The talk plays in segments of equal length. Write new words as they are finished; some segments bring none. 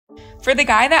For the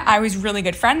guy that I was really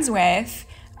good friends with,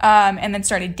 and then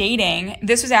started dating,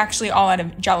 this was actually all out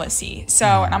of jealousy. So,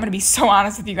 and I'm gonna be so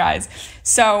honest with you guys.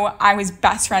 So I was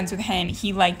best friends with him.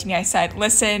 He liked me. I said,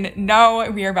 listen, no,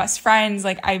 we are best friends.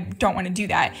 Like, I don't want to do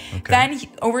that. Okay. Then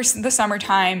over the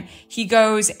summertime, he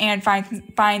goes and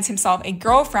finds himself a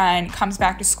girlfriend, comes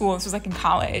back to school. This was like in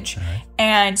college,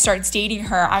 and starts dating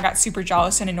her. I got super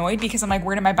jealous and annoyed because I'm like,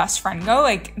 where did my best friend go?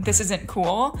 Like, this isn't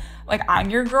cool. Like, I'm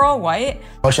your girl, what?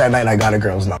 Oh, at night I got a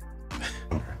girl's number.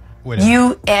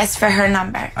 You asked for her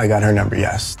number? I got her number,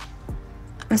 yes.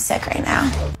 I'm sick right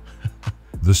now.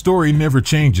 The story never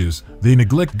changes. They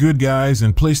neglect good guys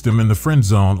and place them in the friend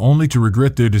zone only to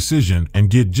regret their decision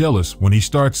and get jealous when he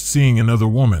starts seeing another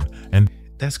woman. And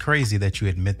that's crazy that you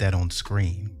admit that on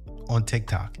screen, on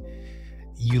TikTok.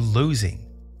 You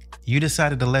losing. You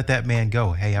decided to let that man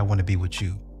go. Hey, I want to be with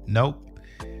you. Nope.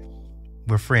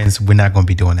 We're friends. We're not going to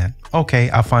be doing that. Okay,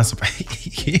 I'll find somebody.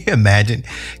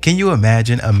 Can you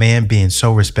imagine a man being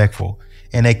so respectful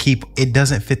and it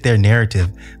doesn't fit their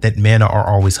narrative that men are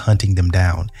always hunting them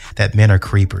down, that men are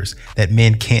creepers, that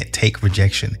men can't take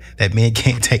rejection, that men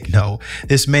can't take no.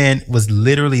 This man was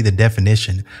literally the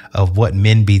definition of what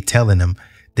men be telling them.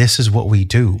 This is what we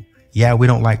do. Yeah, we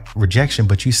don't like rejection,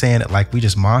 but you saying it like we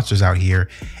just monsters out here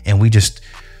and we just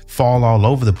fall all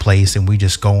over the place and we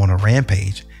just go on a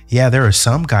rampage. Yeah, there are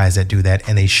some guys that do that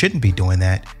and they shouldn't be doing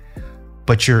that,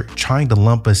 but you're trying to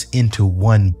lump us into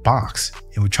one box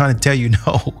and we're trying to tell you,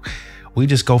 no, we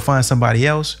just go find somebody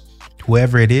else,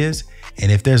 whoever it is.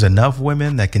 And if there's enough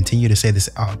women that continue to say this,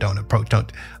 oh, don't approach, don't.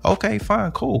 Okay,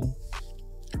 fine, cool.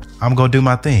 I'm going to do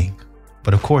my thing.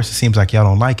 But of course, it seems like y'all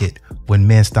don't like it when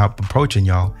men stop approaching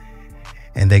y'all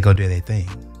and they go do their thing.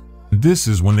 This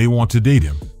is when they want to date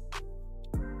him.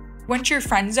 Once you're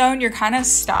friend zone, you're kind of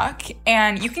stuck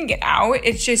and you can get out.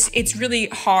 It's really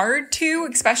hard to,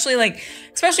 especially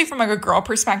from like a girl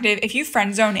perspective. If you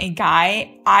friend zone a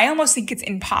guy, I almost think it's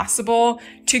impossible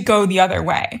to go the other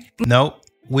way. No,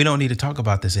 we don't need to talk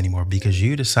about this anymore because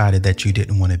you decided that you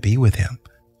didn't want to be with him.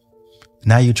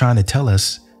 Now you're trying to tell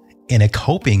us in a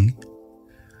coping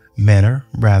manner,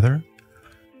 rather,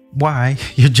 why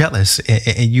you're jealous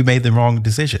and you made the wrong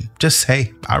decision. Just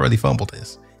say, I really fumbled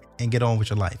this and get on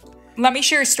with your life. Let me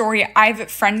share a story. I've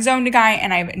friend zoned a guy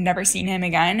and I've never seen him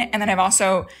again. And then I've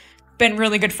also been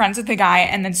really good friends with the guy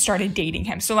and then started dating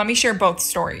him. So let me share both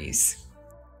stories.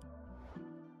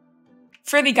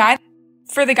 For the guy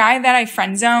that I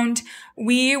friend zoned,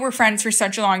 we were friends for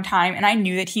such a long time and I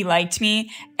knew that he liked me.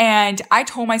 And I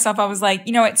told myself, I was like,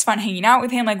 you know, it's fun hanging out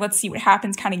with him. Like, let's see what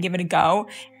happens, kind of give it a go.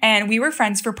 And we were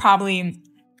friends for probably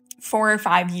 4 or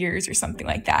 5 years or something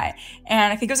like that.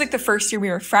 And I think it was like the first year we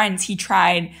were friends, he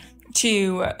tried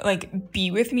to like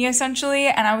be with me essentially.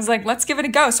 And I was like, let's give it a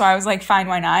go. So I was like, fine,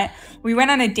 why not? We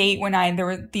went on a date one night. There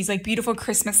were these like beautiful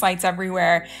Christmas lights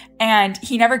everywhere and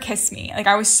he never kissed me. Like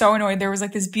I was so annoyed. There was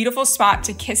like this beautiful spot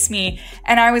to kiss me.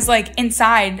 And I was like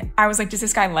inside, I was like, does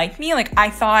this guy like me? Like I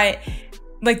thought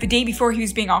like the day before he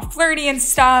was being all flirty and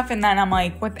stuff. And then I'm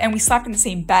like, what? And we slept in the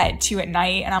same bed too at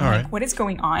night. And I'm like, what is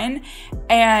going on?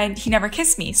 And he never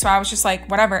kissed me. So I was just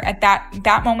like, whatever. At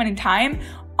that moment in time,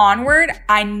 onward,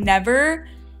 I never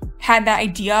had that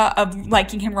idea of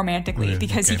liking him romantically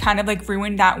because he kind of like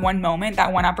ruined that one moment,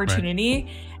 that one opportunity.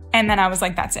 And then I was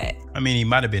like, that's it. I mean, he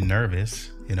might have been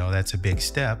nervous. You know, that's a big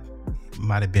step.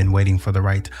 Might have been waiting for the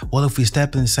right. Well, if we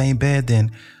step in the same bed,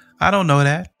 then I don't know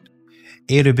that.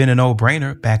 It would have been a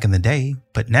no-brainer back in the day.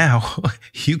 But now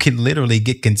you can literally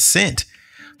get consent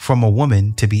from a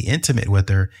woman to be intimate with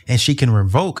her and she can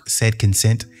revoke said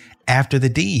consent after the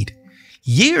deed.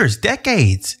 Years,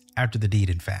 decades after the deed,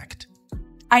 in fact.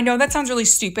 I know that sounds really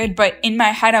stupid, but in my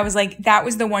head, I was like, that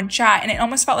was the one shot. And it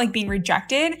almost felt like being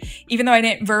rejected, even though I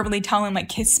didn't verbally tell him, like,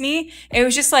 kiss me. It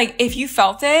was just like, if you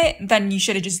felt it, then you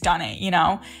should have just done it, you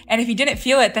know? And if you didn't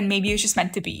feel it, then maybe it was just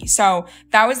meant to be. So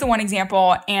that was the one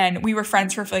example. And we were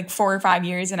friends for like 4 or 5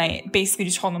 years. And I basically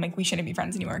just told him, like, we shouldn't be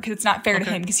friends anymore because it's not fair to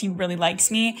him because he really likes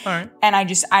me. And I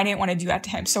didn't want to do that to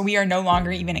him. So we are no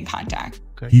longer even in contact.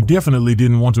 He definitely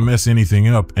didn't want to mess anything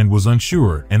up and was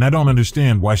unsure, and I don't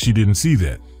understand why she didn't see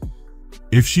that.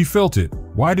 If she felt it,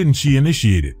 why didn't she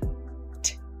initiate it?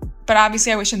 But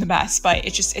obviously I wish him the best, but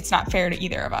it's not fair to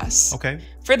either of us. Okay.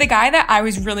 For the guy that I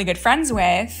was really good friends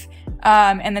with,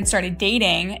 and then started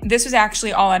dating, this was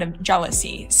actually all out of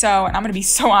jealousy. So, and I'm going to be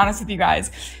so honest with you guys.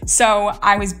 So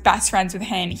I was best friends with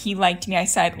him. He liked me. I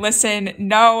said, listen,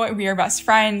 no, we are best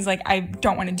friends. Like, I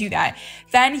don't want to do that.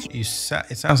 Then it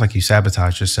sounds like you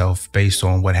sabotaged yourself based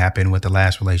on what happened with the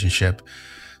last relationship.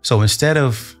 So instead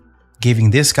of giving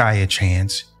this guy a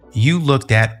chance, you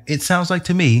looked at, it sounds like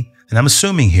to me, and I'm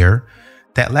assuming here,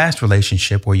 that last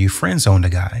relationship where you friend zoned a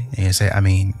guy and you say, I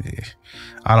mean,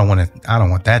 I don't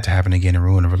want that to happen again and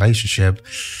ruin a relationship.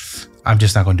 I'm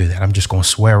just not going to do that. I'm just going to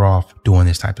swear off doing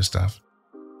this type of stuff.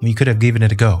 When you could have given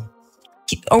it a go.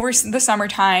 Over the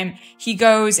summertime, he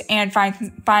goes and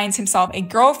finds himself a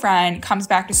girlfriend, comes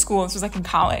back to school. This was like in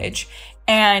college,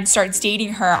 and starts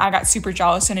dating her. I got super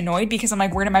jealous and annoyed because I'm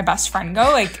like, where did my best friend go?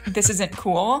 Like, this isn't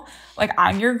cool. Like,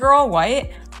 I'm your girl, what?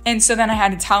 And so then I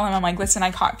had to tell him, I'm like, listen,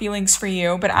 I caught feelings for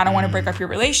you, but I don't want to break up your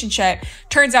relationship.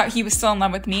 Turns out he was still in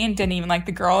love with me and didn't even like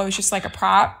the girl. It was just like a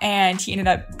prop. And he ended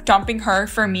up dumping her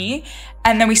for me.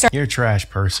 And then we started. You're a trash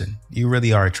person. You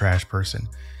really are a trash person.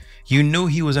 You knew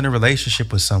he was in a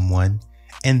relationship with someone,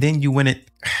 and then you went at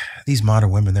these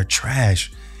modern women, they're trash.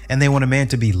 And they want a man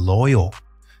to be loyal.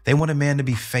 They want a man to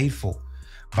be faithful.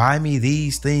 Buy me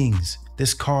these things,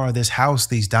 this car, this house,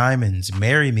 these diamonds,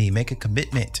 marry me, make a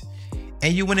commitment.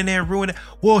 And you went in there and ruined it.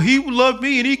 Well, he loved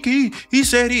me and he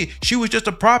said she was just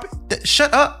a prop.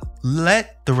 Shut up.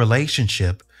 Let the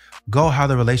relationship go how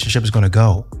the relationship is going to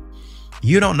go.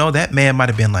 You don't know, that man might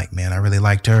have been like, man, I really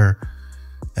liked her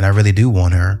and I really do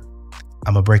want her.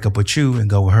 I'm going to break up with you and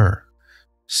go with her.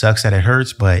 Sucks that it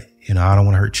hurts, but I don't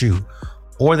want to hurt you.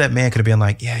 Or that man could have been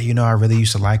like, yeah, I really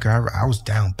used to like her. I was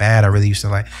down bad. I really used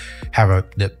to have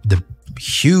the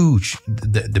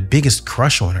biggest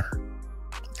crush on her.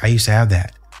 I used to have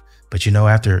that. But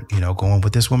after, going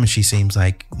with this woman, she seems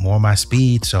like more my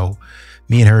speed. So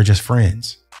me and her are just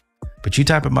friends. But you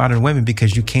type of modern women,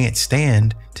 because you can't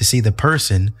stand to see the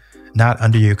person not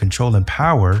under your control and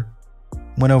power,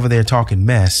 went over there talking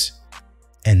mess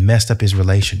and messed up his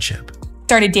relationship.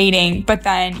 Started dating, but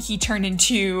then he turned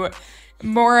into probably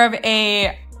more of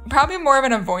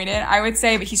an avoidant, I would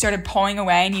say, but he started pulling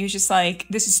away and he was just like,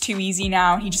 this is too easy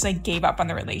now. He just like gave up on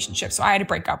the relationship. So I had to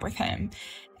break up with him.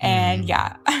 And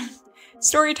yeah,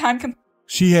 story time.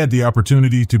 She had the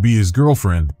opportunity to be his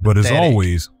girlfriend, but as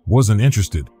always, wasn't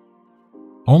interested.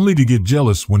 Only to get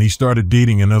jealous when he started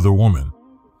dating another woman.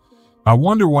 I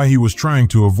wonder why he was trying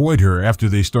to avoid her after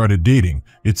they started dating.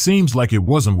 It seems like it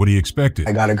wasn't what he expected.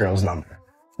 I got a girl's number.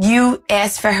 You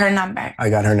asked for her number.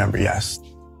 I got her number, yes.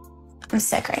 I'm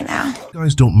sick right now.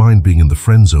 Guys don't mind being in the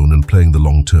friend zone and playing the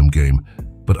long-term game,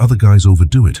 but other guys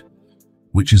overdo it.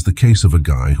 Which is the case of a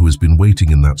guy who has been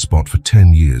waiting in that spot for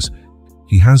 10 years.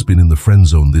 He has been in the friend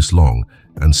zone this long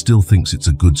and still thinks it's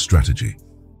a good strategy.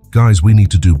 Guys, we need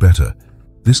to do better.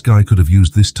 This guy could have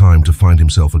used this time to find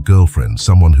himself a girlfriend,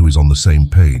 someone who is on the same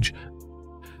page.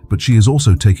 But she is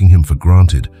also taking him for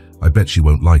granted. I bet she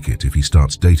won't like it if he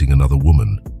starts dating another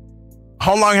woman.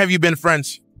 How long have you been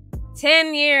friends?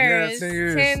 10 years. Yeah, 10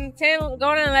 years. 10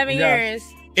 going on 11 years.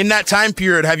 In that time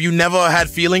period, have you never had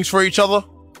feelings for each other?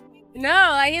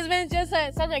 No, he's been just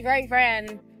such a great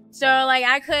friend. So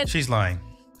I could. She's lying.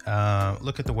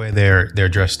 Look at the way they're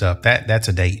dressed up. That's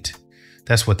a date.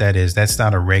 That's what that is. That's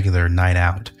not a regular night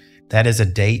out. That is a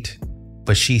date,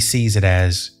 but she sees it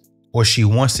as, or she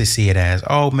wants to see it as,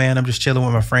 oh man, I'm just chilling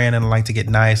with my friend and I like to get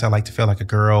nice. I like to feel like a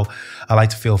girl. I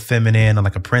like to feel feminine and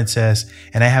like a princess.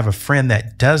 And I have a friend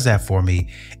that does that for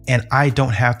me and I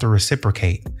don't have to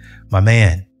reciprocate. My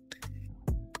man,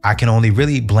 I can only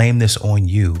really blame this on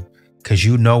you because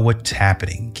you know what's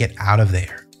happening. Get out of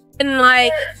there.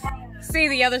 And see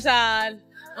the other side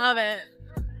of it.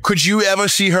 Could you ever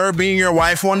see her being your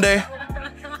wife one day?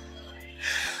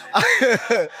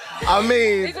 I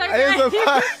mean,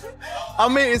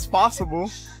 it's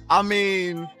possible.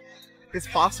 It's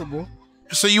possible.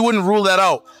 So you wouldn't rule that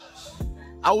out?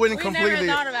 I wouldn't completely. Never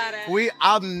thought about it.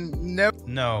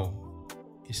 No,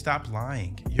 you stop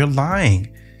lying. You're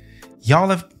lying. Y'all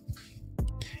have,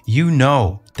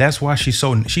 that's why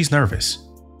she's nervous.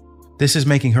 This is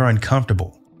making her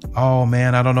uncomfortable. Oh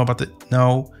man, I don't know about the,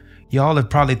 no. Y'all have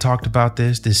probably talked about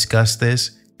this, discussed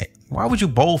this. Why would you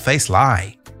bold-faced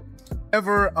lie?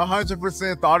 Never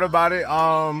 100% thought about it.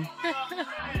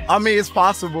 It's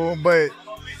possible, but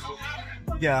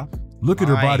yeah. Look at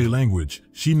her body language.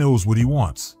 She knows what he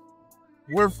wants.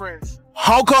 We're friends.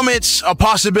 How come it's a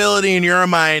possibility in your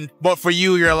mind, but for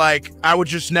you, you're like, I would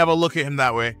just never look at him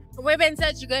that way? We've been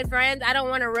such good friends. I don't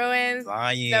want to ruin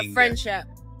the friendship.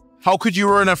 How could you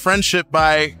ruin a friendship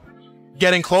by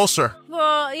getting closer?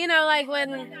 Well,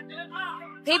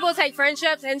 when people take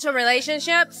friendships into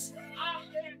relationships,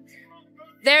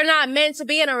 they're not meant to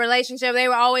be in a relationship. They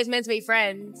were always meant to be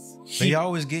friends. So you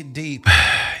always get deep.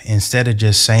 Instead of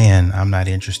just saying, I'm not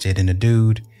interested in a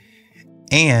dude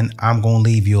and I'm going to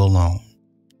leave you alone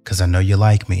because I know you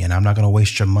like me and I'm not going to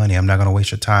waste your money. I'm not going to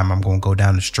waste your time. I'm going to go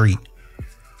down the street.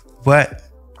 But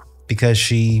because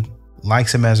she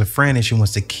likes him as a friend and she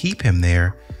wants to keep him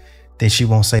there, then she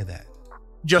won't say that.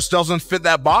 just doesn't fit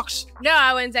that box? No,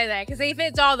 I wouldn't say that because he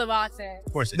fits all the boxes.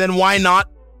 Of course. Then why not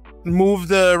move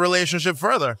the relationship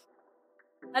further?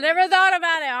 I never thought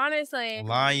about it, honestly.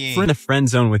 Lying. You're in a friend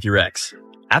zone with your ex.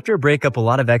 After a breakup, a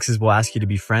lot of exes will ask you to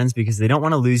be friends because they don't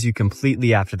want to lose you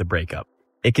completely after the breakup.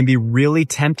 It can be really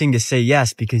tempting to say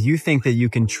yes because you think that you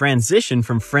can transition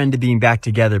from friend to being back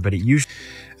together, but it usually...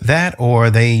 That, or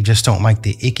they just don't like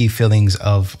the icky feelings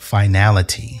of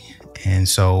finality. And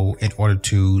so in order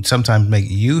to sometimes make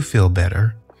you feel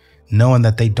better, knowing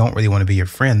that they don't really want to be your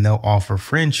friend, they'll offer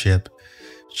friendship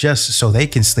just so they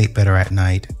can sleep better at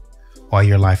night while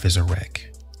your life is a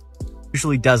wreck.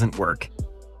 usually doesn't work.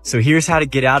 So here's how to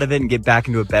get out of it and get back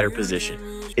into a better position.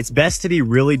 It's best to be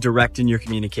really direct in your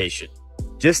communication.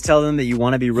 Just tell them that you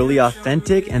want to be really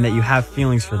authentic and that you have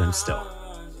feelings for them still.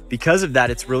 Because of that,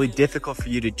 it's really difficult for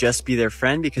you to just be their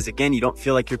friend because, again, you don't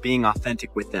feel like you're being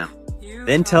authentic with them.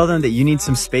 Then tell them that you need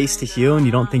some space to heal and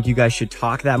you don't think you guys should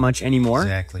talk that much anymore.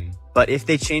 Exactly. But if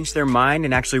they change their mind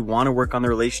and actually want to work on the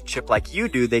relationship like you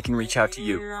do, they can reach out to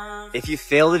you. If you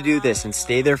fail to do this and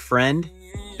stay their friend,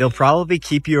 they'll probably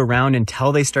keep you around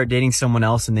until they start dating someone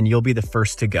else, and then you'll be the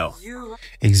first to go.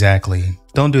 Exactly.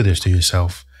 Don't do this to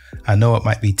yourself. I know it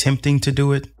might be tempting to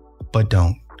do it, but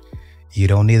don't. You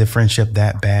don't need a friendship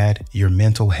that bad. Your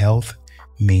mental health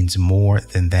means more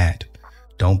than that.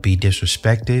 Don't be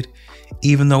disrespected.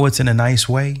 Even though it's in a nice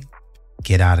way,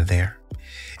 get out of there.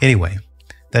 Anyway,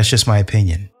 that's just my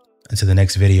opinion. Until the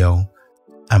next video,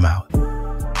 I'm out.